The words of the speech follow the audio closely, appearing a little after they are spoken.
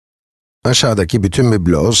Aşağıdaki bütün bir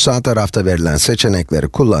bloğu sağ tarafta verilen seçenekleri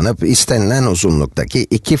kullanıp istenilen uzunluktaki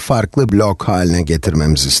iki farklı blok haline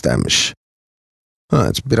getirmemiz istenmiş.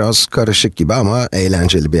 Evet, biraz karışık gibi ama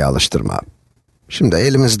eğlenceli bir alıştırma. Şimdi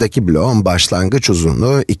elimizdeki bloğun başlangıç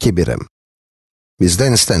uzunluğu 2 birim.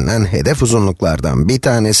 Bizden istenilen hedef uzunluklardan bir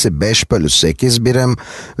tanesi 5 bölü 8 birim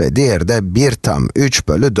ve diğeri de 1 tam 3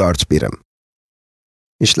 bölü 4 birim.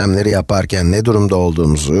 İşlemleri yaparken ne durumda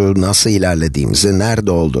olduğumuzu, nasıl ilerlediğimizi,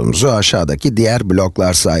 nerede olduğumuzu aşağıdaki diğer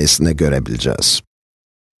bloklar sayesinde görebileceğiz.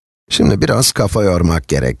 Şimdi biraz kafa yormak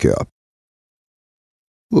gerekiyor.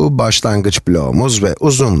 Bu başlangıç bloğumuz ve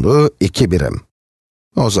uzunluğu 2 birim.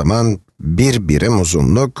 O zaman 1 birim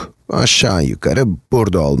uzunluk aşağı yukarı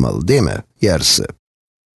burada olmalı, değil mi? Yarısı.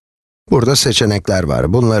 Burada seçenekler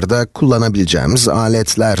var. Bunları da kullanabileceğimiz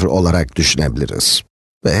aletler olarak düşünebiliriz.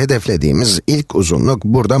 Ve hedeflediğimiz ilk uzunluk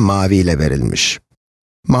burada mavi ile verilmiş.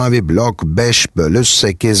 Mavi blok 5 bölü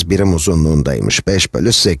 8 birim uzunluğundaymış. 5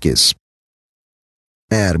 bölü 8.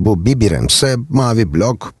 Eğer bu bir birimse, mavi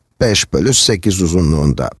blok 5 bölü 8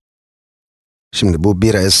 uzunluğunda. Şimdi bu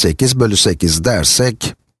 1'e 8 bölü 8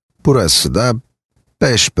 dersek, burası da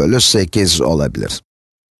 5 bölü 8 olabilir.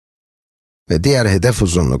 Ve diğer hedef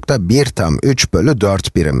uzunluk da 1 tam 3 bölü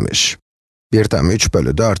 4 birimmiş. 1 tam 3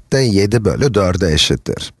 bölü 4 de 7 bölü 4'e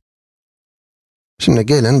eşittir. Şimdi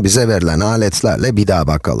gelin bize verilen aletlerle bir daha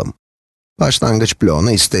bakalım. Başlangıç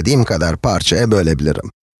bloğunu istediğim kadar parçaya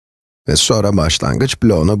bölebilirim. Ve sonra başlangıç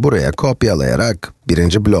bloğunu buraya kopyalayarak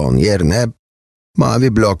birinci bloğun yerine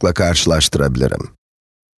mavi blokla karşılaştırabilirim.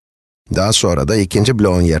 Daha sonra da ikinci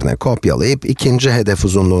bloğun yerine kopyalayıp ikinci hedef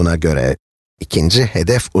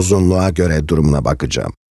uzunluğa göre durumuna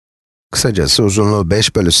bakacağım. Kısacası uzunluğu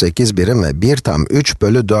 5 bölü 8 birim ve 1 tam 3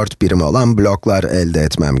 bölü 4 birim olan bloklar elde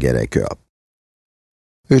etmem gerekiyor.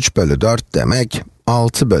 3 bölü 4 demek,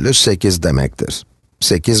 6 bölü 8 demektir.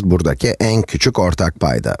 8 buradaki en küçük ortak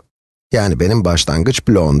payda. Yani benim başlangıç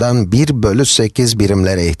bloğundan 1 bölü 8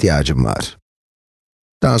 birimlere ihtiyacım var.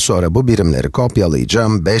 Daha sonra bu birimleri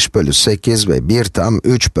kopyalayacağım, 5 bölü 8 ve 1 tam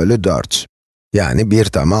 3 bölü 4. Yani 1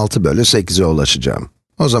 tam 6 bölü 8'e ulaşacağım.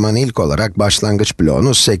 O zaman ilk olarak başlangıç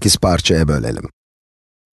bloğunu 8 parçaya bölelim.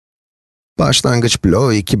 Başlangıç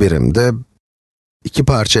bloğu 2 birimdi. 2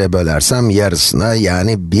 parçaya bölersem yarısına,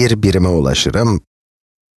 yani 1 birime ulaşırım.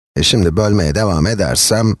 Şimdi bölmeye devam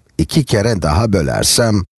edersem, 2 kere daha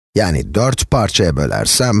bölersem, yani 4 parçaya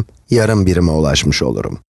bölersem, yarım birime ulaşmış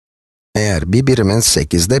olurum. Eğer bir birimin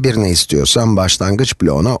 8'de birini istiyorsam, başlangıç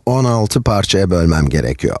bloğunu 16 parçaya bölmem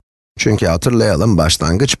gerekiyor. Çünkü hatırlayalım,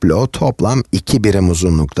 başlangıç bloğu toplam 2 birim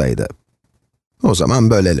uzunluktaydı. O zaman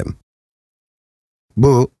bölelim.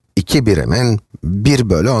 Bu, 2 birimin 1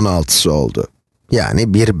 bölü 16'sı oldu.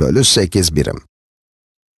 Yani 1 bölü 8 birim.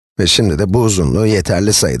 Ve şimdi de bu uzunluğu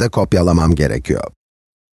yeterli sayıda kopyalamam gerekiyor.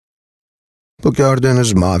 Bu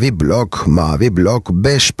gördüğünüz mavi blok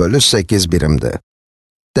 5 bölü 8 birimdi.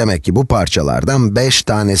 Demek ki bu parçalardan 5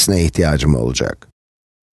 tanesine ihtiyacım olacak.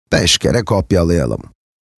 5 kere kopyalayalım.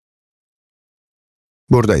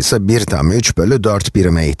 Burada ise 1 tam 3 bölü 4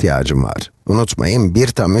 birime ihtiyacım var. Unutmayın, 1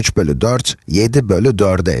 tam 3 bölü 4, 7 bölü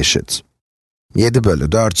 4'e eşit. 7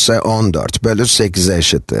 bölü 4 ise 14 bölü 8'e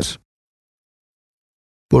eşittir.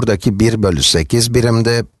 Buradaki 1 bölü 8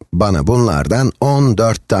 birimde, bana bunlardan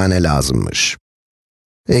 14 tane lazımmış.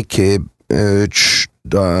 2, 3,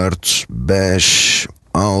 4, 5,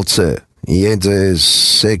 6, 7,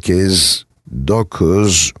 8,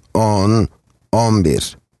 9, 10,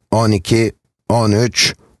 11, 12,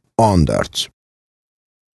 13, 14.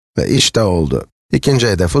 Ve işte oldu. İkinci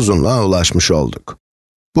hedef uzunluğa ulaşmış olduk.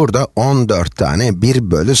 Burada 14 tane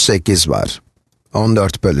 1 bölü 8 var.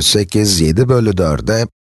 14 bölü 8, 7 bölü 4'e,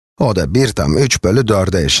 o da 1 tam 3 bölü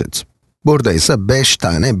 4'e eşit. Burada ise 5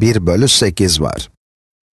 tane 1 bölü 8 var.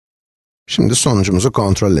 Şimdi sonucumuzu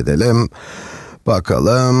kontrol edelim.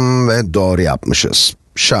 Bakalım ve doğru yapmışız.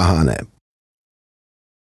 Şahane.